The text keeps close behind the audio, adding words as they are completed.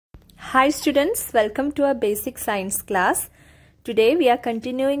Hi students, welcome to our basic science class. Today we are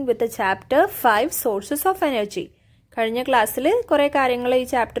continuing with the chapter 5 sources of energy. കഴിഞ്ഞ ക്ലാസ്സിൽ കുറേ കാര്യങ്ങൾ ഈ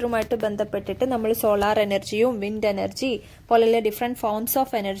ചാപ്റ്ററുമായിട്ട് ബന്ധപ്പെട്ടിട്ട് നമ്മൾ സോളാർ എനർജിയും വിൻഡ് എനർജി പോലെയുള്ള ഡിഫറെന്റ് ഫോംസ്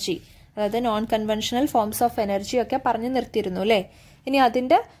ഓഫ് എനർജി അതായത് non conventional forms of energy ഒക്കെ പറഞ്ഞു നിർത്തിയിരുന്നു അല്ലേ. ഇനി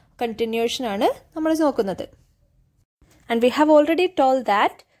അതിന്റെ കണ്ടിന്യൂഷൻ ആണ് നമ്മൾ നോക്കുന്നത്. And we have already told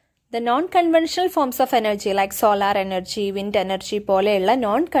that the non-conventional forms of energy like solar energy, wind energy പോലെയുള്ള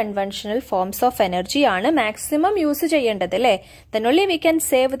non-conventional forms of energy ആണ് maximum use ചെയ്യേണ്ടത് അല്ലേ. Then only we can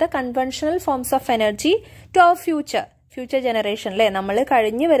save the conventional forms of energy to our future generation അല്ലേ. നമ്മൾ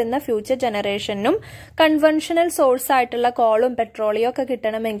കഴിഞ്ഞു വരുന്ന future ജനറേഷനും conventional source ആയിട്ടുള്ള കോളും പെട്രോളിയം ഒക്കെ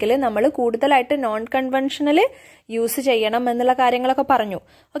കിട്ടണമെങ്കിൽ നമ്മൾ കൂടുതലായിട്ട് നോൺ കൺവെൻഷണൽ യൂസ് ചെയ്യണം എന്നുള്ള കാര്യങ്ങളൊക്കെ പറഞ്ഞു.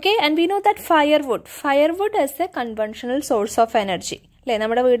 Okay, and we know that firewood as A conventional source of energy അല്ലേ.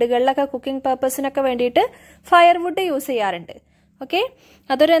 നമ്മുടെ വീടുകളിലൊക്കെ കുക്കിംഗ് പർപ്പസിനൊക്കെ വേണ്ടിയിട്ട് ഫയർവുഡ് യൂസ് ചെയ്യാറുണ്ട്. ഓക്കെ,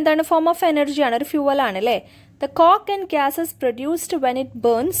 അതൊരു എന്താണ് ഫോം ഓഫ് എനർജിയാണ്, ഒരു ഫ്യൂവൽ ആണ് അല്ലേ. The coke and gases produced when it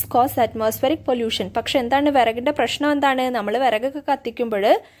burns cause atmospheric pollution. പക്ഷെ എന്താണ് വിറകിന്റെ പ്രശ്നം എന്താണ്? നമ്മൾ വിറകൊക്കെ കത്തിക്കുമ്പോൾ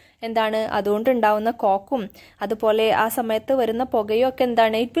എന്താണ് അതുകൊണ്ട് ഉണ്ടാവുന്ന കോക്കും അതുപോലെ ആ സമയത്ത് വരുന്ന പുകയും ഒക്കെ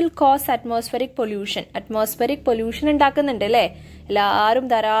എന്താണ്? It will cause atmospheric pollution ഉണ്ടാക്കുന്നുണ്ട് അല്ലേ. എല്ലാവരും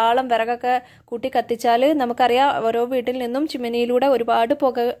ധാരാളം വിറകൊക്കെ കൂട്ടി കത്തിച്ചാൽ നമുക്കറിയാം ഓരോ വീട്ടിൽ നിന്നും ചിമ്മിനിയിലൂടെ ഒരുപാട്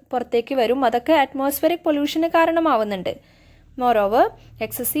പുക പുറത്തേക്ക് വരും. അതൊക്കെ atmospheric പൊല്യൂഷന് കാരണമാവുന്നുണ്ട്. Moreover,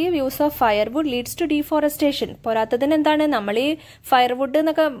 excessive use of firewood leads to deforestation. പോരാത്തതിന് എന്താണ് നമ്മൾ ഈ ഫയർവുഡ്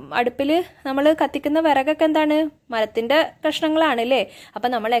എന്നൊക്കെ അടുപ്പിൽ നമ്മൾ കത്തിക്കുന്ന വിറകൊക്കെ എന്താണ് മരത്തിന്റെ കഷ്ണങ്ങളാണ് അല്ലേ. അപ്പൊ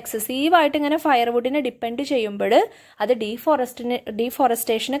നമ്മൾ എക്സസീവ് ആയിട്ട് ഇങ്ങനെ ഫയർവുഡിനെ ഡിപ്പെൻഡ് ചെയ്യുമ്പോൾ അത്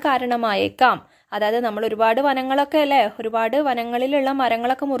ഡീഫോറസ്റ്റേഷന് കാരണമായേക്കാം. അതായത് നമ്മൾ ഒരുപാട് വനങ്ങളൊക്കെ അല്ലേ, ഒരുപാട് വനങ്ങളിലുള്ള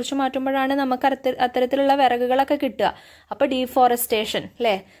മരങ്ങളൊക്കെ മുറിച്ചു മാറ്റുമ്പോഴാണ് നമുക്ക് അത്തരത്തിലുള്ള വിറകുകളൊക്കെ കിട്ടുക. അപ്പൊ ഡീഫോറസ്റ്റേഷൻ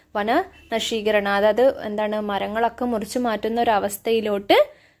അല്ലേ, വന നശീകരണം, അതായത് എന്താണ് മരങ്ങളൊക്കെ മുറിച്ചു മാറ്റുന്ന ഒരു അവസ്ഥയിലോട്ട്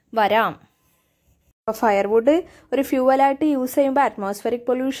വരാം. അപ്പൊ ഫയർവുഡ് ഒരു ഫ്യൂവലായിട്ട് യൂസ് ചെയ്യുമ്പോൾ അറ്റ്മോസ്ഫെറിക്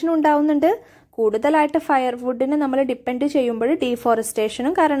പൊല്യൂഷൻ ഉണ്ടാവുന്നുണ്ട്. കൂടുതലായിട്ട് ഫയർവുഡിനെ നമ്മൾ ഡിപ്പെൻഡ് ചെയ്യുമ്പോൾ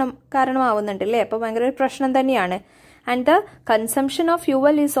ഡീഫോറസ്റ്റേഷനും കാരണമാവുന്നുണ്ട് അല്ലേ. അപ്പൊ ഭയങ്കര ഒരു പ്രശ്നം തന്നെയാണ്. And the consumption of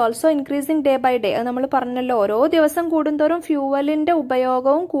fuel is also increasing day by day. അത് നമ്മൾ പറഞ്ഞല്ലോ, ഓരോ ദിവസം കൂടുന്തോറും ഫ്യൂവലിന്റെ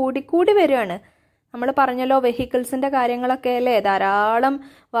ഉപയോഗവും കൂടിക്കൂടി വരികയാണ്. നമ്മൾ പറഞ്ഞല്ലോ വെഹിക്കിൾസിന്റെ കാര്യങ്ങളൊക്കെ അല്ലേ, ധാരാളം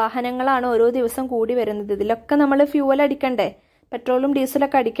വാഹനങ്ങളാണ് ഓരോ ദിവസം കൂടി വരുന്നത്. ഇതിലൊക്കെ നമ്മൾ ഫ്യൂവൽ അടിക്കണ്ടേ, പെട്രോളും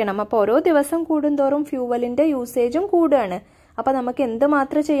ഡീസലൊക്കെ അടിക്കണം. അപ്പോൾ ഓരോ ദിവസം കൂടുന്തോറും ഫ്യൂവലിന്റെ യൂസേജും കൂടുകയാണ്. അപ്പോൾ നമുക്ക് എന്ത്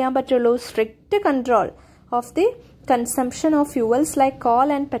മാത്രമേ ചെയ്യാൻ പറ്റുള്ളൂ? Strict control of the consumption of fuels like call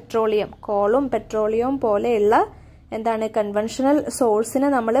and petroleum. കോളും പെട്രോളിയവും പോലെയുള്ള എന്താണ് കൺവെൻഷണൽ സോഴ്സിനെ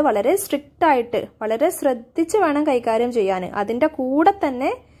നമ്മൾ വളരെ സ്ട്രിക്റ്റ് ആയിട്ട് വളരെ ശ്രദ്ധിച്ച് വേണം കൈകാര്യം ചെയ്യാൻ. അതിന്റെ കൂടെ തന്നെ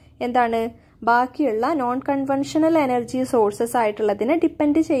എന്താണ് ബാക്കിയുള്ള non conventional energy sources ആയിട്ടുള്ളതിനെ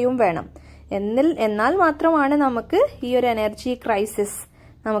depend ചെയ്യും വേണം. എന്നാൽ മാത്രമാണ് നമുക്ക് ഈ ഒരു എനർജി ക്രൈസിസ്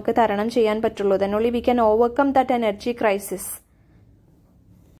നമുക്ക് തരണം ചെയ്യാൻ പറ്റുള്ളൂ. then only we can overcome that energy crisis.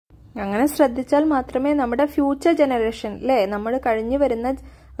 അങ്ങനെ ശ്രദ്ധിച്ചാൽ മാത്രമേ നമ്മുടെ ഫ്യൂച്ചർ ജനറേഷൻ അല്ലേ, നമ്മൾ കഴിഞ്ഞു വരുന്ന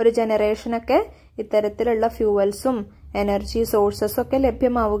ഒരു ജനറേഷനൊക്കെ ഇത്തരത്തിലുള്ള ഫ്യൂവൽസും എനർജി സോഴ്സസും ഒക്കെ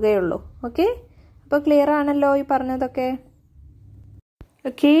ലഭ്യമാവുകയുള്ളൂ. ഓക്കെ, അപ്പോൾ ക്ലിയർ ആണല്ലോ ഈ പറഞ്ഞതൊക്കെ.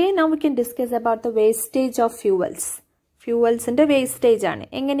 Okay, now we can discuss about the wastage of fuels. ഫ്യൂവൽസിന്റെ wastage ആണ്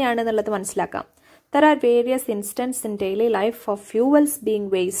എങ്ങനെയാണെന്നുള്ളത് മനസ്സിലാക്കാം. There are various instances in daily life of fuels being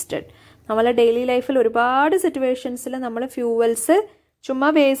wasted. നമ്മളെ ഡെയിലി ലൈഫിൽ ഒരുപാട് സിറ്റുവേഷൻസിൽ നമ്മൾ ഫ്യൂവൽസ് ചുമ്മാ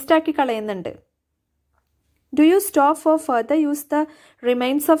വേസ്റ്റ് ആക്കി കളയുന്നുണ്ട്. Do you stop for further use the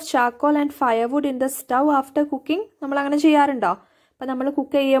remains of charcoal and firewood in the stove after cooking? നമ്മൾ അങ്ങനെ ചെയ്യാറുണ്ടോ? അപ്പം നമ്മൾ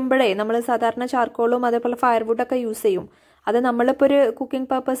കുക്ക് ചെയ്യുമ്പോഴേ നമ്മൾ സാധാരണ ചാർക്കോളും അതേപോലെ ഫയർവുഡൊക്കെ യൂസ് ചെയ്യും. അത് നമ്മളിപ്പോൾ ഒരു കുക്കിംഗ്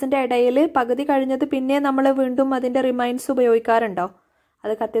പർപ്പസിന്റെ ഇടയിൽ പകുതി കഴിഞ്ഞത് പിന്നെ നമ്മൾ വീണ്ടും അതിന്റെ റിമൈൻസ് ഉപയോഗിക്കാറുണ്ടോ?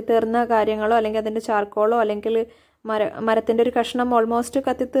 അത് കത്തിത്തീർന്ന കാര്യങ്ങളോ അല്ലെങ്കിൽ അതിന്റെ ചാർക്കോളോ അല്ലെങ്കിൽ മരത്തിന്റെ ഒരു കഷ്ണം ഓൾമോസ്റ്റ്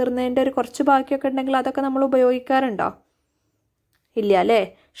കത്തിത്തീർന്നതിന്റെ ഒരു കുറച്ച് ബാക്കിയൊക്കെ ഉണ്ടെങ്കിൽ അതൊക്കെ നമ്മൾ ഉപയോഗിക്കാറുണ്ടോ? ഇല്ല അല്ലേ.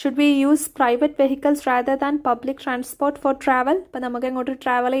 Should we use private vehicles rather than public transport four travel? ഇപ്പം നമുക്ക് എങ്ങോട്ട്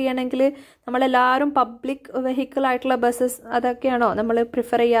ട്രാവൽ ചെയ്യണമെങ്കിൽ നമ്മളെല്ലാവരും പബ്ലിക് വെഹിക്കിൾ ആയിട്ടുള്ള ബസ്സസ് അതൊക്കെയാണോ നമ്മൾ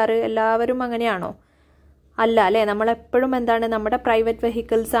പ്രിഫർ ചെയ്യാറ്? എല്ലാവരും അങ്ങനെയാണോ? അല്ല അല്ലേ. നമ്മളെപ്പോഴും എന്താണ് നമ്മുടെ പ്രൈവറ്റ്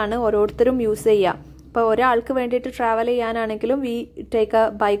വെഹിക്കിൾസ് ആണ് ഓരോരുത്തരും യൂസ് ചെയ്യുക. ഇപ്പോൾ ഒരാൾക്ക് വേണ്ടിയിട്ട് ട്രാവൽ ചെയ്യാനാണെങ്കിലും we take A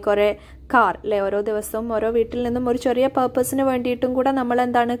bike or A car അല്ലേ. ഓരോ ദിവസവും ഓരോ വീട്ടിൽ നിന്നും ഒരു ചെറിയ പർപ്പസിന് വേണ്ടിയിട്ടും കൂടെ നമ്മൾ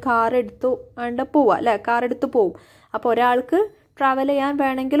എന്താണ് കാർ എടുത്തു പോവുക അല്ലേ, കാർ എടുത്തു പോവും. അപ്പോൾ ഒരാൾക്ക് ട്രാവൽ ചെയ്യാൻ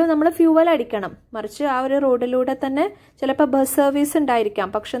വേണമെങ്കിലും നമ്മൾ ഫ്യൂവൽ അടിക്കണം. മറിച്ച് ആ ഒരു റോഡിലൂടെ തന്നെ ചിലപ്പോൾ ബസ് സർവീസ് ഉണ്ടായിരിക്കാം,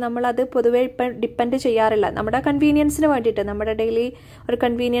 പക്ഷെ നമ്മൾ അത് പൊതുവെ ഇപ്പം ഡിപ്പെൻഡ് ചെയ്യാറില്ല. നമ്മുടെ കൺവീനിയൻസിന് വേണ്ടിയിട്ട്, നമ്മുടെ ഡെയിലി ഒരു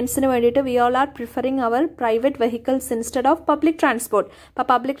കൺവീനിയൻസിന് വേണ്ടിയിട്ട് we all are preferring our private vehicles instead of public transport. അപ്പോൾ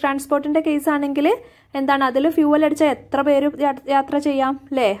പബ്ലിക് ട്രാൻസ്പോർട്ടിന്റെ കേസ് ആണെങ്കിൽ എന്താണ് അതിൽ ഫ്യൂവൽ അടിച്ചാൽ എത്ര പേര് യാത്ര ചെയ്യാം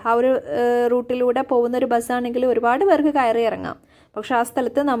അല്ലേ. ആ ഒരു റൂട്ടിലൂടെ പോകുന്ന ഒരു ബസ്സാണെങ്കിൽ ഒരുപാട് പേർക്ക് കയറി ഇറങ്ങാം. പക്ഷെ ആ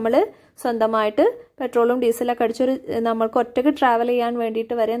സ്ഥലത്ത് നമ്മൾ സ്വന്തമായിട്ട് പെട്രോളും ഡീസലൊക്കെ അടിച്ചൊരു നമ്മൾക്ക് ഒറ്റയ്ക്ക് ട്രാവൽ ചെയ്യാൻ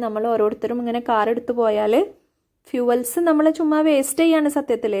വേണ്ടിയിട്ട് വരെ നമ്മൾ ഓരോരുത്തരും ഇങ്ങനെ കാർ എടുത്തു പോയാൽ ഫ്യൂവൽസ് നമ്മൾ ചുമ്മാ വേസ്റ്റ് ചെയ്യാണ്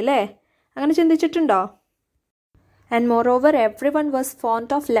സത്യത്തിൽ അല്ലേ? അങ്ങനെ ചിന്തിച്ചിട്ടുണ്ടോ? And more over every one was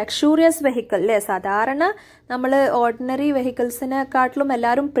fond of luxurious vehicle അല്ലേ? സാധാരണ നമ്മൾ ഓർഡിനറി വെഹിക്കിൾസിനെക്കാട്ടിലും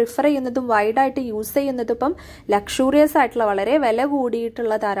എല്ലാവരും പ്രിഫർ ചെയ്യുന്നതും വൈഡായിട്ട് യൂസ് ചെയ്യുന്നതും ഇപ്പം ലക്ഷൂറിയസ് ആയിട്ടുള്ള വളരെ വില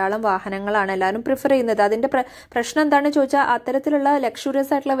കൂടിയിട്ടുള്ള ധാരാളം വാഹനങ്ങളാണ് എല്ലാവരും പ്രിഫർ ചെയ്യുന്നത്. അതിൻ്റെ പ്രശ്നം എന്താണെന്ന് ചോദിച്ചാൽ അത്തരത്തിലുള്ള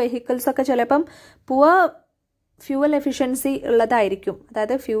ലക്ഷൂറിയസ് ആയിട്ടുള്ള വെഹിക്കിൾസ് ഒക്കെ ചിലപ്പം ഫ്യൂവൽ എഫിഷ്യൻസി ഉള്ളതായിരിക്കും.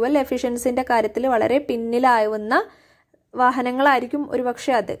 അതായത് ഫ്യൂവൽ എഫിഷ്യൻസിൻ്റെ കാര്യത്തിൽ വളരെ പിന്നിലാവുന്ന വാഹനങ്ങളായിരിക്കും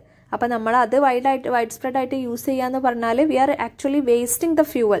ഒരുപക്ഷെ അത്. അപ്പം നമ്മൾ അത് വൈഡ് സ്പ്രെഡ് ആയിട്ട് യൂസ് ചെയ്യാന്ന് പറഞ്ഞാൽ V are actually wasting the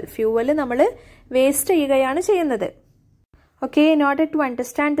fuel നമ്മൾ വേസ്റ്റ് ചെയ്യുകയാണ് ചെയ്യുന്നത്. Okay, in order to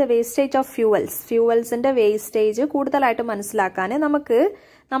understand the wastage of ഫ്യൂവൽസിന്റെ wastage കൂടുതലായിട്ട് മനസ്സിലാക്കാൻ നമുക്ക്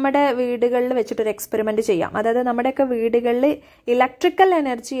നമ്മുടെ വീടുകളിൽ വെച്ചിട്ടൊരു എക്സ്പെരിമെന്റ് ചെയ്യാം. അതായത് നമ്മുടെയൊക്കെ വീടുകളിൽ ഇലക്ട്രിക്കൽ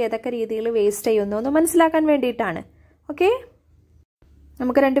എനർജി ഏതൊക്കെ രീതിയിൽ വേസ്റ്റ് ചെയ്യുന്നു എന്ന് മനസ്സിലാക്കാൻ വേണ്ടിയിട്ടാണ്. ഓക്കെ,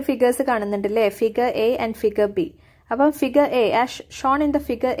 നമുക്ക് 2 ഫിഗേഴ്സ് കാണുന്നുണ്ട് അല്ലേ? Figure A and figure B. അപ്പം figure A, as shown in the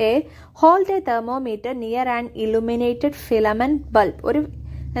figure A, hold A thermometer near and illuminated filament bulb. ഒരു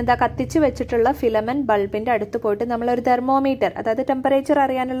കത്തിച്ച് വെച്ചിട്ടുള്ള ഫിലമെന്റ് ബൾബിന്റെ അടുത്ത് പോയിട്ട് നമ്മൾ ഒരു തെർമോമീറ്റർ, അതായത് ടെമ്പറേച്ചർ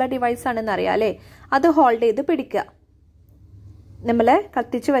അറിയാനുള്ള ഡിവൈസ് ആണെന്ന് അറിയാം അല്ലേ? അത് ഹോൾഡ് ചെയ്ത് പിടിക്കുക നമ്മൾ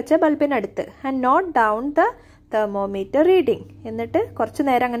കത്തിച്ച് വെച്ച ബൾബിനടുത്ത്. And note down the thermometer reading. എന്നിട്ട് കുറച്ച്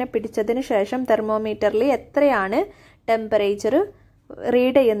നേരം അങ്ങനെ പിടിച്ചതിന് ശേഷം തെർമോമീറ്ററിൽ എത്രയാണ് ടെമ്പറേച്ചർ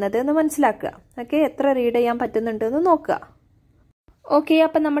റീഡ് ചെയ്യുന്നത് എന്ന് മനസ്സിലാക്കുക. ഓക്കെ, എത്ര റീഡ് ചെയ്യാൻ പറ്റുന്നുണ്ട് എന്ന് നോക്കുക. ഓക്കെ,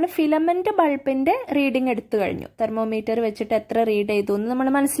 അപ്പം നമ്മൾ ഫിലമെന്റ് ബൾബിന്റെ റീഡിംഗ് എടുത്തു കഴിഞ്ഞു. തെർമോമീറ്റർ വെച്ചിട്ട് എത്ര റീഡ് ചെയ്തു എന്ന് നമ്മൾ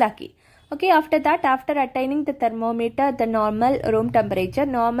മനസ്സിലാക്കി. Okay, after attaining the thermometer the normal room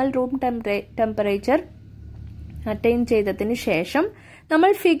temperature attain ചെയ്തതിന് ശേഷം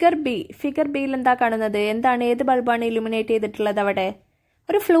നമ്മൾ ഫിഗർ ബിയിൽ എന്താ കാണുന്നത്? ഏത് ബൾബാണ് ഇലുമിനേറ്റ് ചെയ്തിട്ടുള്ളത്? അവിടെ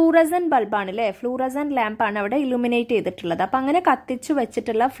ഒരു ഫ്ലൂറസൻ ബൾബാണ് അല്ലേ? ഫ്ലൂറസൻ ലാമ്പാണ് അവിടെ ഇലുമിനേറ്റ് ചെയ്തിട്ടുള്ളത്. അപ്പം അങ്ങനെ കത്തിച്ചു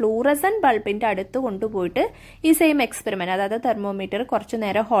വെച്ചിട്ടുള്ള ഫ്ലൂറസൻ ബൾബിന്റെ അടുത്ത് കൊണ്ടുപോയിട്ട് ഈ സെയിം എക്സ്പെരിമെന്റ്, അതായത് തെർമോമീറ്റർ കുറച്ചു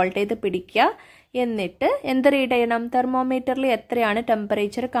നേരം ഹോൾഡ് ചെയ്ത് പിടിക്കുക. എന്നിട്ട് എന്ത് റീഡ് ചെയ്യണം? തെർമോമീറ്ററിൽ എത്രയാണ്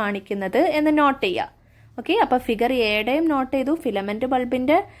ടെമ്പറേച്ചർ കാണിക്കുന്നത് എന്ന് നോട്ട് ചെയ്യുക. ഓക്കെ, അപ്പൊ ഫിഗർ എയുടെയും നോട്ട് ചെയ്തു, ഫിലമെന്റ്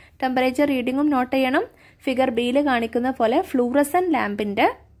ബൾബിന്റെ ടെമ്പറേച്ചർ റീഡിങ്ങും നോട്ട് ചെയ്യണം. ഫിഗർ ബിയിൽ കാണിക്കുന്ന പോലെ ഫ്ലൂറസൻ ലാമ്പിന്റെ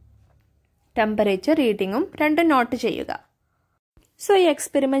ടെമ്പറേച്ചർ റീഡിങ്ങും രണ്ടും നോട്ട് ചെയ്യുക. സോ ഈ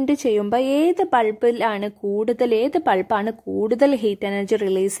എക്സ്പെരിമെന്റ് ചെയ്യുമ്പോൾ ഏത് ബൾബാണ് കൂടുതൽ ഹീറ്റ് എനർജി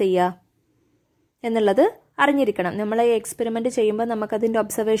റിലീസ് ചെയ്യുക എന്നുള്ളത് അറിഞ്ഞിരിക്കണം. നമ്മൾ ഈ എക്സ്പെരിമെന്റ് ചെയ്യുമ്പോൾ നമുക്കതിൻ്റെ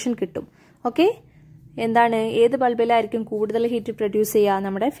ഒബ്സർവേഷൻ കിട്ടും. ഓക്കെ, ഏത് ബൾബിലായിരിക്കും കൂടുതൽ ഹീറ്റ് പ്രൊഡ്യൂസ് ചെയ്യുക?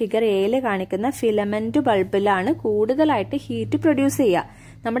 നമ്മുടെ ഫിഗർ എയിൽ കാണിക്കുന്ന ഫിലമെന്റ് ബൾബിലാണ് കൂടുതലായിട്ട് ഹീറ്റ് പ്രൊഡ്യൂസ് ചെയ്യുക.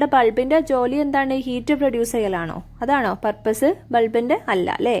 നമ്മുടെ ബൾബിന്റെ ജോലി എന്താണ്? Heat produce ചെയ്യലാണോ? അതാണോ പർപ്പസ് ബൾബിന്റെ? അല്ല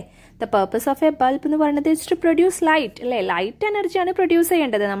അല്ലേ? The purpose of A bulb എന്ന് പറയുന്നത് ഇസ് ടു പ്രൊഡ്യൂസ് ലൈറ്റ് അല്ലേ? ലൈറ്റ് എനർജിയാണ് പ്രൊഡ്യൂസ്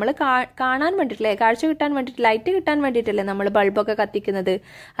ചെയ്യേണ്ടത്. നമ്മൾ കാണാൻ വേണ്ടിയിട്ടല്ലേ, കാഴ്ച കിട്ടാൻ വേണ്ടിയിട്ട്, ലൈറ്റ് കിട്ടാൻ വേണ്ടിയിട്ടല്ലേ നമ്മൾ ബൾബൊക്കെ കത്തിക്കുന്നത്,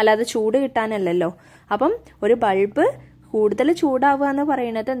 അല്ലാതെ ചൂട് കിട്ടാനല്ലല്ലോ. അപ്പം ഒരു ബൾബ് കൂടുതൽ ചൂടാവുക എന്ന്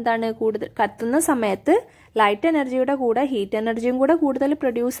പറയുന്നത് എന്താണ്? കൂടുതൽ കത്തുന്ന സമയത്ത് ലൈറ്റ് എനർജിയുടെ കൂടെ ഹീറ്റ് എനർജിയും കൂടെ കൂടുതൽ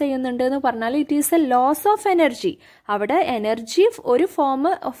പ്രൊഡ്യൂസ് ചെയ്യുന്നുണ്ട് എന്ന് പറഞ്ഞാൽ it is A loss of energy. അവിടെ എനർജി, ഒരു ഫോം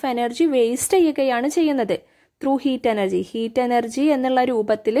ഓഫ് എനർജി വേസ്റ്റ് ചെയ്യുകയാണ് ചെയ്യുന്നത് ത്രൂ ഹീറ്റ് എനർജി എന്നുള്ള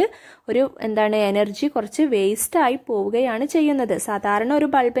രൂപത്തിൽ ഒരു എനർജി കുറച്ച് വേസ്റ്റ് ആയി പോവുകയാണ് ചെയ്യുന്നത്. സാധാരണ ഒരു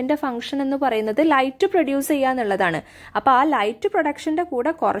ബൾബിന്റെ ഫംഗ്ഷൻ എന്ന് പറയുന്നത് ലൈറ്റ് പ്രൊഡ്യൂസ് ചെയ്യുക എന്നുള്ളതാണ്. അപ്പോൾ ആ ലൈറ്റ് പ്രൊഡക്ഷന്റെ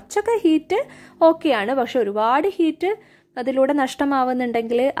കൂടെ കുറച്ചൊക്കെ ഹീറ്റ് ഓക്കെയാണ്, പക്ഷെ ഒരുപാട് ഹീറ്റ് അതിലൂടെ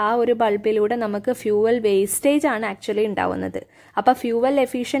നഷ്ടമാവുന്നുണ്ടെങ്കിൽ ആ ഒരു ബൾബിലൂടെ നമുക്ക് ഫ്യൂവൽ വേസ്റ്റേജ് ആണ് ആക്ച്വലി ഉണ്ടാവുന്നത്. അപ്പോൾ ഫ്യൂവൽ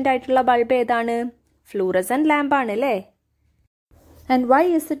എഫിഷ്യന്റ് ആയിട്ടുള്ള ബൾബ് ഏതാണ്? ഫ്ലൂറസൻ ലാമ്പാണ് അല്ലേ? And Y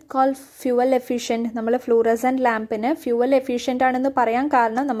is it called fuel efficient? നമ്മൾ ഫ്ലൂറസൻ ലാമ്പിന് ഫ്യൂവൽ എഫിഷ്യന്റ് ആണെന്ന് പറയാൻ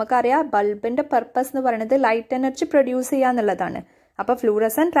കാരണം നമുക്കറിയാം ബൾബിന്റെ പർപ്പസ് എന്ന് പറയുന്നത് ലൈറ്റ് എനർജി പ്രൊഡ്യൂസ് ചെയ്യുക എന്നുള്ളതാണ്. അപ്പോൾ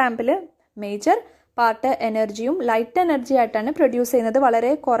ഫ്ലൂറസൻ ലാമ്പിൽ മേജർ പാർട്ട് എനർജിയും ലൈറ്റ് എനർജി ആയിട്ടാണ് പ്രൊഡ്യൂസ് ചെയ്യുന്നത്.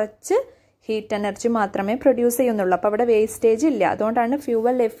 വളരെ കുറച്ച് ഹീറ്റ് എനർജി മാത്രമേ പ്രൊഡ്യൂസ് ചെയ്യുന്നുള്ളൂ. അപ്പോൾ അവിടെ വേസ്റ്റേജ് ഇല്ല. അതുകൊണ്ടാണ്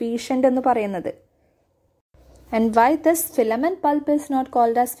ഫ്യൂവൽ എഫിഷ്യന്റ് എന്ന് പറയുന്നത്. And why this filament bulb is not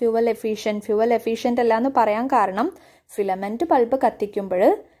called as fuel efficient? Fuel efficient അല്ല എന്ന് പറയാൻ കാരണം ഫിലമെന്റ് ബൾബ് കത്തിക്കുമ്പോൾ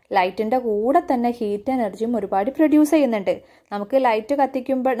ലൈറ്റിന്റെ കൂടെ തന്നെ ഹീറ്റ് എനർജിയും ഒരുപാട് പ്രൊഡ്യൂസ് ചെയ്യുന്നുണ്ട്. നമുക്ക് ലൈറ്റ്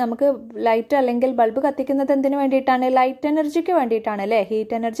കത്തിക്കുമ്പോൾ, നമുക്ക് ലൈറ്റ് അല്ലെങ്കിൽ ബൾബ് കത്തിക്കുന്നത് എന്തിനു വേണ്ടിയിട്ടാണ്? ലൈറ്റ് എനർജിക്ക് വേണ്ടിയിട്ടാണ് അല്ലേ?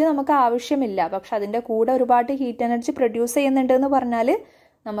 ഹീറ്റ് എനർജി നമുക്ക് ആവശ്യമില്ല, പക്ഷെ അതിന്റെ കൂടെ ഒരുപാട് ഹീറ്റ് എനർജി പ്രൊഡ്യൂസ് ചെയ്യുന്നുണ്ട് എന്ന് പറഞ്ഞാൽ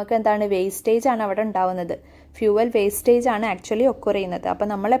നമുക്ക് വേസ്റ്റേജ് ആണ് അവിടെ ഉണ്ടാവുന്നത്. ഫ്യൂവൽ വേസ്റ്റേജ് ആണ് ആക്ച്വലി ഒക്കർ ചെയ്യുന്നത്. അപ്പം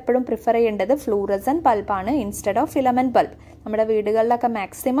നമ്മൾ എപ്പോഴും പ്രിഫർ ചെയ്യേണ്ടത് fluorescent ബൾബാണ് instead of filament bulb. നമ്മുടെ വീടുകളിലൊക്കെ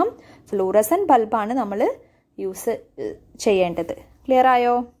മാക്സിമം ഫ്ലൂറസൻ ബൾബാണ് നമ്മൾ യൂസ് ചെയ്യേണ്ടത്. ക്ലിയർ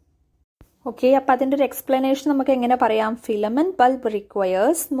ആയോ? ഓക്കെ, അപ്പം അതിൻ്റെ ഒരു എക്സ്പ്ലനേഷൻ നമുക്ക് എങ്ങനെ പറയാം? Filament bulb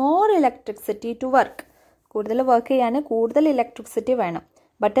requires more electricity to work. കൂടുതൽ വർക്ക് ചെയ്യാൻ കൂടുതൽ ഇലക്ട്രിസിറ്റി വേണം.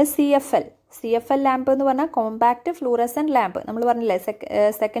 ബട്ട് CFL ലാമ്പ് എന്ന് പറഞ്ഞാൽ കോമ്പാക്ട് ഫ്ലൂറസെന്റ് ലാമ്പ്, നമ്മൾ പറഞ്ഞില്ലേ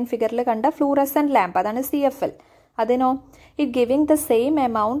സെക്കൻഡ് ഫിഗറിൽ കണ്ട ഫ്ലൂറസെന്റ് ലാമ്പ്, അതാണ് CFL. അതിനോ it giving the same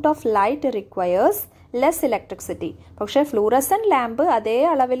amount of light requires less electricity. പക്ഷേ ഫ്ലൂറസെന്റ് ലാമ്പ് അതേ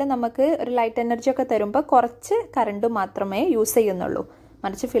അളവിൽ നമുക്ക് ഒരു ലൈറ്റ് എനർജി ഒക്കെ തരുമ്പോൾ കുറച്ച് കറണ്ട് മാത്രമേ യൂസ് ചെയ്യുന്നുള്ളൂ.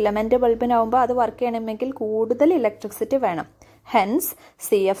 മറിച്ച് ഫിലമെന്റ് ബൾബിനാവുമ്പോൾ അത് വർക്ക് ചെയ്യണമെങ്കിൽ കൂടുതൽ ഇലക്ട്രിസിറ്റി വേണം. Hence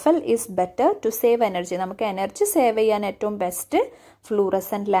CFL is better to save energy. നമുക്ക് എനർജി സേവ് ചെയ്യാൻ ഏറ്റവും ബെസ്റ്റ്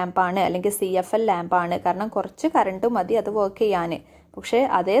ഫ്ലൂറസെന്റ് ലാമ്പാണ് അല്ലെങ്കിൽ CFL ലാമ്പാണ്. കാരണം കുറച്ച് കറണ്ട് മതി അത് വർക്ക് ചെയ്യാൻ. പക്ഷേ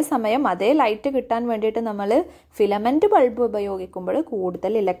അതേ സമയം അതേ ലൈറ്റ് കിട്ടാൻ വേണ്ടിയിട്ട് നമ്മൾ ഫിലമെന്റ് ബൾബ് ഉപയോഗിക്കുമ്പോൾ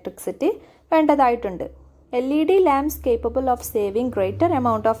കൂടുതൽ electricity വേണ്ടതായിട്ടുണ്ട്. LED lamps capable of saving greater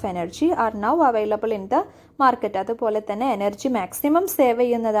amount of energy are now available in the market. അതുപോലെ തന്നെ എനർജി മാക്സിമം സേവ്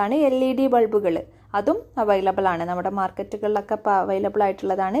ചെയ്യുന്നതാണ് LED ബൾബുകൾ. അതും അവൈലബിൾ ആണ്, നമ്മുടെ മാർക്കറ്റുകളിലൊക്കെ അവൈലബിൾ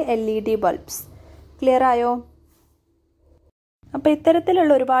ആയിട്ടുള്ളതാണ് LED ബൾബ്സ്. ക്ലിയർ ആയോ? അപ്പോൾ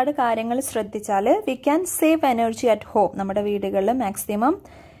ഇത്തരത്തിലുള്ള ഒരുപാട് കാര്യങ്ങൾ ശ്രദ്ധിച്ചാൽ we can save energy at home. നമ്മുടെ വീടുകളിൽ മാക്സിമം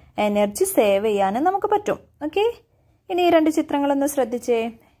എനർജി സേവ് ചെയ്യാൻ നമുക്ക് പറ്റും. ഓക്കെ, ഇനി ഈ 2 ചിത്രങ്ങളൊന്ന് ശ്രദ്ധിച്ചേ.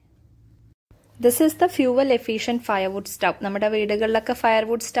 This is the fuel efficient firewood stove. നമ്മുടെ വീടുകളിലൊക്കെ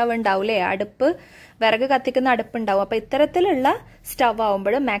ഫയർവുഡ് സ്റ്റവ് ഉണ്ടാവില്ലേ, അടുപ്പ്, വിറക് കത്തിക്കുന്ന അടുപ്പുണ്ടാവും. അപ്പോൾ ഇത്തരത്തിലുള്ള സ്റ്റവ്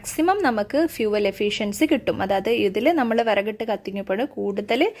ആവുമ്പോൾ മാക്സിമം നമുക്ക് ഫ്യൂവൽ എഫിഷ്യൻസി കിട്ടും. അതായത് ഇതിൽ നമ്മൾ വിറകിട്ട് കത്തിക്കുമ്പോൾ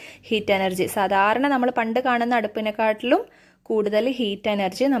കൂടുതൽ ഹീറ്റ് എനർജി, സാധാരണ നമ്മൾ പണ്ട് കാണുന്ന അടുപ്പിനെക്കാട്ടിലും കൂടുതൽ ഹീറ്റ്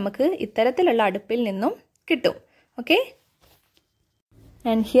എനർജി നമുക്ക് ഇത്തരത്തിലുള്ള അടുപ്പിൽ നിന്നും കിട്ടും. Okay,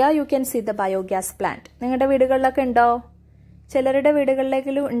 and here you can see the biogas plant. നിങ്ങളുടെ വീടുകളിലൊക്കെ ഉണ്ടോ? ചിലരുടെ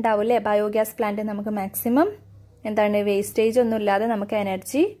വീടുകളിലേക്കും ഉണ്ടാവില്ലേ ബയോഗ്യാസ് പ്ലാന്റ്. നമുക്ക് മാക്സിമം വേസ്റ്റേജ് ഒന്നും ഇല്ലാതെ നമുക്ക്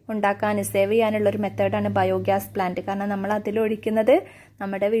എനർജി ഉണ്ടാക്കാൻ സേവ് ചെയ്യാനുള്ള ഒരു മെത്തേഡാണ് ബയോഗ്യാസ് പ്ലാന്റ്. കാരണം നമ്മൾ അതിലൊഴിക്കുന്നത്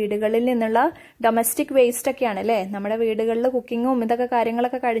നമ്മുടെ വീടുകളിൽ നിന്നുള്ള ഡൊമസ്റ്റിക് വേസ്റ്റ് ഒക്കെയാണ് അല്ലേ. നമ്മുടെ വീടുകളിൽ കുക്കിങ്ങും ഇതൊക്കെ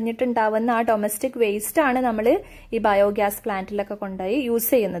കാര്യങ്ങളൊക്കെ കഴിഞ്ഞിട്ടുണ്ടാവുന്ന ആ ഡൊമസ്റ്റിക് വേസ്റ്റ് ആണ് നമ്മൾ ഈ ബയോഗ്യാസ് പ്ലാന്റിലൊക്കെ കൊണ്ടുപോയി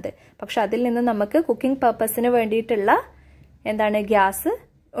യൂസ് ചെയ്യുന്നത്. പക്ഷെ അതിൽ നിന്ന് നമുക്ക് കുക്കിംഗ് പർപ്പസിന് വേണ്ടിയിട്ടുള്ള ഗ്യാസ്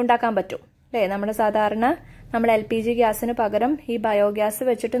ഉണ്ടാക്കാൻ പറ്റും അല്ലേ. നമ്മുടെ സാധാരണ LPG ഗ്യാസിന് പകരം ഈ ബയോഗ്യാസ്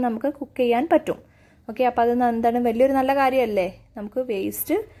വെച്ചിട്ട് നമുക്ക് കുക്ക് ചെയ്യാൻ പറ്റും. ഓക്കെ, അപ്പോൾ അത് വലിയൊരു നല്ല കാര്യമല്ലേ. നമുക്ക്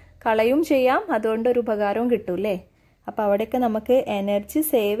വേസ്റ്റ് കളയും ചെയ്യാം, അതുകൊണ്ട് ഒരു ഉപകാരവും കിട്ടും അല്ലേ. അപ്പോൾ അവിടെയൊക്കെ നമുക്ക് എനർജി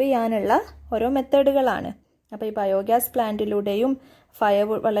സേവ് ചെയ്യാനുള്ള ഓരോ മെത്തേഡുകളാണ്. അപ്പോൾ ഈ ബയോഗ്യാസ് പ്ലാന്റിലൂടെയും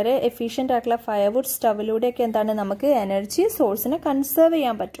ഫയർവുഡ് വളരെ എഫിഷ്യൻ്റ് ആയിട്ടുള്ള ഫയർവുഡ് സ്റ്റവിലൂടെയൊക്കെ നമുക്ക് എനർജി സോഴ്സിനെ കൺസേർവ്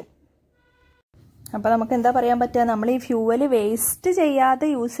ചെയ്യാൻ പറ്റും. അപ്പോൾ നമുക്ക് എന്താ പറയാൻ പറ്റുക, നമ്മൾ ഈ ഫ്യൂവൽ വേസ്റ്റ് ചെയ്യാതെ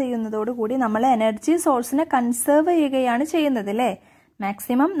യൂസ് ചെയ്യുന്നതോടുകൂടി നമ്മൾ എനർജി സോഴ്സിനെ കൺസേർവ് ചെയ്യുകയാണ് ചെയ്യുന്നത് അല്ലേ.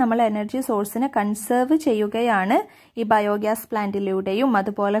 മാക്സിമം നമ്മൾ എനർജി സോഴ്സിനെ കൺസേർവ് ചെയ്യുകയാണ് ഈ ബയോഗ്യാസ് പ്ലാന്റിലൂടെയും.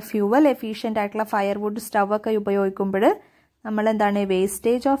 അതുപോലെ ഫ്യൂവൽ എഫിഷ്യൻ്റ് ആയിട്ടുള്ള ഫയർവുഡ് സ്റ്റവ് ഒക്കെ ഉപയോഗിക്കുമ്പോൾ നമ്മൾ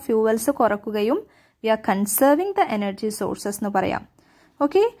വേസ്റ്റേജ് ഓഫ് ഫ്യൂവൽസ് കുറക്കുകയും V R conserving the energy sources എന്ന് പറയാം.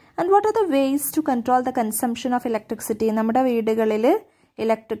 Okay, and what are the ways to control the consumption of electricity? നമ്മുടെ വീടുകളിൽ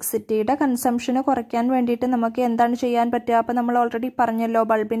ഇലക്ട്രിസിറ്റിയുടെ കൺസംഷന് കുറയ്ക്കാൻ വേണ്ടിയിട്ട് നമുക്ക് എന്താണ് ചെയ്യാൻ പറ്റുക? അപ്പോൾ നമ്മൾ ഓൾറെഡി പറഞ്ഞല്ലോ,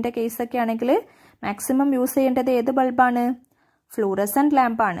 ബൾബിൻ്റെ കേസൊക്കെ ആണെങ്കിൽ മാക്സിമം യൂസ് ചെയ്യേണ്ടത് ഏത് ബൾബാണ്? ഫ്ലൂറസെന്റ്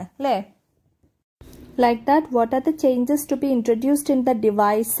ലാമ്പാണ് അല്ലേ. Like that, what are the changes to B introduced in the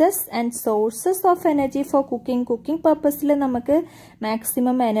devices and sources of energy four cooking? Cooking പർപ്പസിൽ നമുക്ക്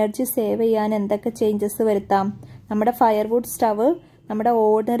മാക്സിമം എനർജി സേവ് ചെയ്യാൻ എന്തൊക്കെ ചേഞ്ചസ് വരുത്താം? നമ്മുടെ ഫയർവുഡ് സ്റ്റവ് നമ്മുടെ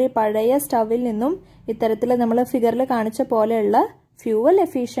ഓർഡിനറി പഴയ സ്റ്റവിൽ നിന്നും ഇത്തരത്തിൽ നമ്മൾ ഫിഗറിൽ കാണിച്ച പോലെയുള്ള ഫ്യൂവൽ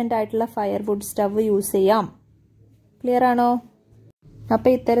എഫിഷ്യൻ്റ് ആയിട്ടുള്ള ഫയർവുഡ് സ്റ്റവ് യൂസ് ചെയ്യാം. ക്ലിയർ ആണോ?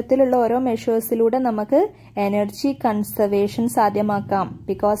 അപ്പോൾ ഇത്തരത്തിലുള്ള ഓരോ മെഷേഴ്സിലൂടെ നമുക്ക് energy conservation സാധ്യമാക്കാം.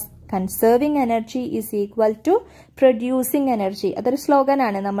 Because conserving energy is equal to producing energy. അതൊരു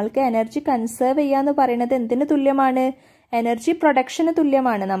സ്ലോഗനാണ്. നമ്മൾക്ക് എനർജി കൺസേർവ് ചെയ്യാന്ന് പറയുന്നത് എന്തിനു തുല്യമാണ്? എനർജി പ്രൊഡക്ഷന്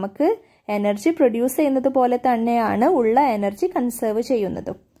തുല്യമാണ്. നമുക്ക് എനർജി പ്രൊഡ്യൂസ് ചെയ്യുന്നത് പോലെ തന്നെയാണ് ഉള്ള എനർജി കൺസേർവ്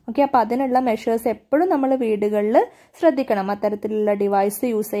ചെയ്യുന്നതും. ഓക്കെ, അപ്പോൾ അതിനുള്ള മെഷേഴ്സ് എപ്പോഴും നമ്മൾ വീടുകളിൽ ശ്രദ്ധിക്കണം. അത്തരത്തിലുള്ള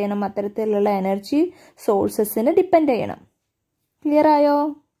ഡിവൈസ് യൂസ് ചെയ്യണം, അത്തരത്തിലുള്ള എനർജി സോഴ്സസിന് ഡിപ്പെൻഡ് ചെയ്യണം. ക്ലിയർ ആയോ?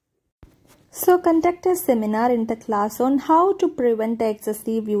 So conduct A seminar in the class on how to prevent the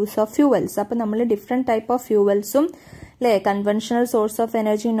excessive use of fuels. അപ്പോൾ നമ്മൾ ഡിഫറെൻറ്റ് ടൈപ്പ് ഓഫ് ഫ്യൂവൽസും അല്ലേ, conventional source of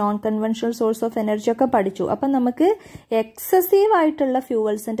energy, non conventional source of energy ഒക്കെ പഠിച്ചു. അപ്പം നമുക്ക് excessive ആയിട്ടുള്ള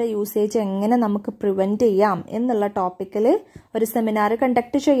ഫ്യൂവൽസിന്റെ യൂസേജ് എങ്ങനെ നമുക്ക് പ്രിവെന്റ് ചെയ്യാം എന്നുള്ള ടോപ്പിക്കിൽ ഒരു സെമിനാർ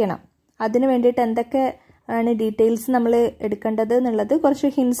കണ്ടക്ട് ചെയ്യണം. അതിന് വേണ്ടിയിട്ട് എന്തൊക്കെ ആണ് ഡീറ്റെയിൽസ് നമ്മൾ എടുക്കേണ്ടത് എന്നുള്ളത് കുറച്ച്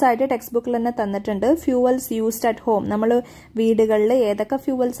ഹിൻസ് ആയിട്ട് ടെക്സ്റ്റ് ബുക്കിൽ തന്നെ തന്നിട്ടുണ്ട്. Fuels used at home. നമ്മൾ വീടുകളിൽ ഏതൊക്കെ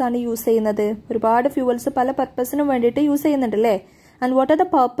ഫ്യൂവൽസ് ആണ് യൂസ് ചെയ്യുന്നത്? ഒരുപാട് ഫ്യൂവൽസ് പല പർപ്പസിനും വേണ്ടിയിട്ട് യൂസ് ചെയ്യുന്നുണ്ട് അല്ലേ. And what are the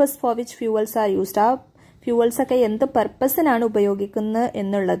purpose for which fuels are used? ആ ഫ്യൂവൽസ് ഒക്കെ എന്ത് പർപ്പസിനാണ് ഉപയോഗിക്കുന്നത്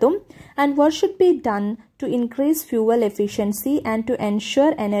എന്നുള്ളതും. And what should be done to increase fuel efficiency and to ensure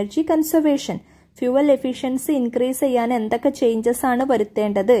energy conservation. Fuel efficiency increase ചെയ്യാൻ എന്തൊക്കെ ചേഞ്ചസ് ആണ്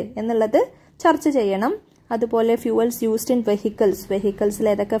വരുത്തേണ്ടത് എന്നുള്ളത് ചർച്ച ചെയ്യണം. അതുപോലെ ഫ്യൂവൽസ് യൂസ്ഡ് ഇൻ വെഹിക്കിൾസിൽ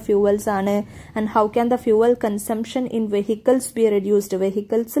ഏതൊക്കെ ഫ്യൂവൽസ് ആണ്, and how can the fuel consumption in vehicles be reduced,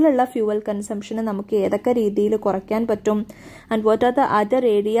 വെഹിക്കിൾസിലുള്ള fuel കൺസംഷന് നമുക്ക് ഏതൊക്കെ രീതിയിൽ കുറയ്ക്കാൻ പറ്റും, and what are the other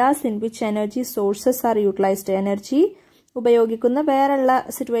areas in which energy sources are utilised, energy ഉപയോഗിക്കുന്ന വേറെയുള്ള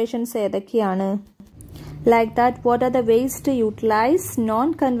സിറ്റുവേഷൻസ് ഏതൊക്കെയാണ്. Like that, what are the ways to utilize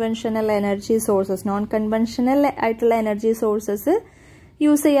non-conventional energy sources? Non-conventional ആയിട്ടുള്ള energy sources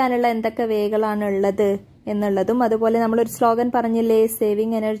use ചെയ്യാനുള്ള എന്തൊക്കെ വേകളാണ് ഉള്ളത് എന്നുള്ളതും, അതുപോലെ നമ്മളൊരു സ്ലോഗൻ പറഞ്ഞില്ലേ,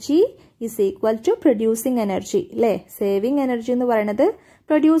 saving energy is equal to producing energy അല്ലേ. സേവിങ് എനർജി എന്ന് പറയുന്നത്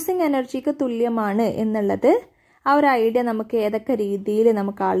പ്രൊഡ്യൂസിങ് എനർജിക്ക് തുല്യമാണ് എന്നുള്ളത്, ആ ഒരു ഐഡിയ നമുക്ക് ഏതൊക്കെ രീതിയിൽ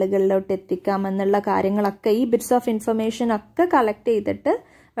നമുക്ക് ആളുകളിലോട്ട് എത്തിക്കാം എന്നുള്ള കാര്യങ്ങളൊക്കെ ഈ ബിറ്റ്സ് ഓഫ് ഇൻഫർമേഷൻ ഒക്കെ കളക്ട് ചെയ്തിട്ട്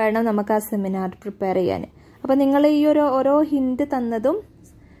വേണം നമുക്ക് ആ സെമിനാർ പ്രിപ്പയർ ചെയ്യാൻ. അപ്പോൾ നിങ്ങൾ ഈ ഓരോ ഹിന്റ് തന്നതും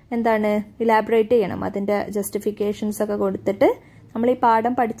എന്താണ് ഇലാബറേറ്റ് ചെയ്യണം, അതിൻ്റെ ജസ്റ്റിഫിക്കേഷൻസ് ഒക്കെ കൊടുത്തിട്ട് നമ്മൾ ഈ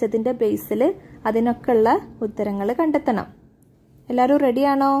പാഠം പഠിച്ചതിൻ്റെ ബേസിൽ അതിനൊക്കെയുള്ള ഉത്തരങ്ങൾ കണ്ടെത്തണം. എല്ലാവരും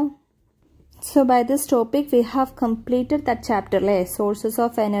റെഡിയാണോ? So by this topic we have completed that chapter അല്ലേ. സോഴ്സസ്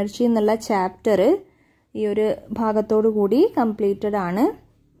ഓഫ് എനർജി എന്നുള്ള ചാപ്റ്റർ ഈ ഒരു ഭാഗത്തോടു കൂടി കംപ്ലീറ്റഡ് ആണ്.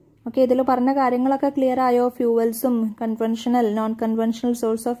 ഓക്കെ, ഇതിൽ പറഞ്ഞ കാര്യങ്ങളൊക്കെ ക്ലിയർ ആയോ? ഫ്യൂവൽസും conventional non conventional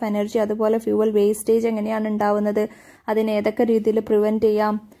source of energy, അതുപോലെ ഫ്യൂവൽ വേസ്റ്റേജ് എങ്ങനെയാണ് ഉണ്ടാവുന്നത്, അതിനെ ഏതൊക്കെ രീതിയിൽ പ്രിവെന്റ്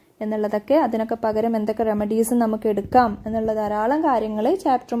ചെയ്യാം എന്നുള്ളതൊക്കെ, അതിനൊക്കെ പകരം എന്തൊക്കെ റെമഡീസ് നമുക്ക് എടുക്കാം എന്നുള്ള ധാരാളം കാര്യങ്ങൾ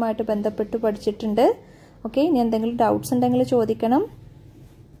ചാപ്റ്ററുമായിട്ട് ബന്ധപ്പെട്ട് പഠിച്ചിട്ടുണ്ട്. ഓക്കെ, ഇനി എന്തെങ്കിലും ഡൗട്ട്സ് ഉണ്ടെങ്കിൽ ചോദിക്കണം.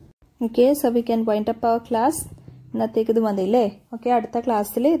 Okay, so we can wind up our class. ഇന്നത്തേക്ക് ഇത് മതിയില്ലേ? ഓക്കെ, അടുത്ത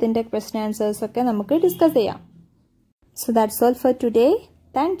ക്ലാസ്സിൽ ഇതിൻ്റെ ക്വസ്റ്റ്യൻ ആൻസേഴ്സ് ഒക്കെ നമുക്ക് ഡിസ്കസ് ചെയ്യാം. So that's all for today.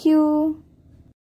 Thank you.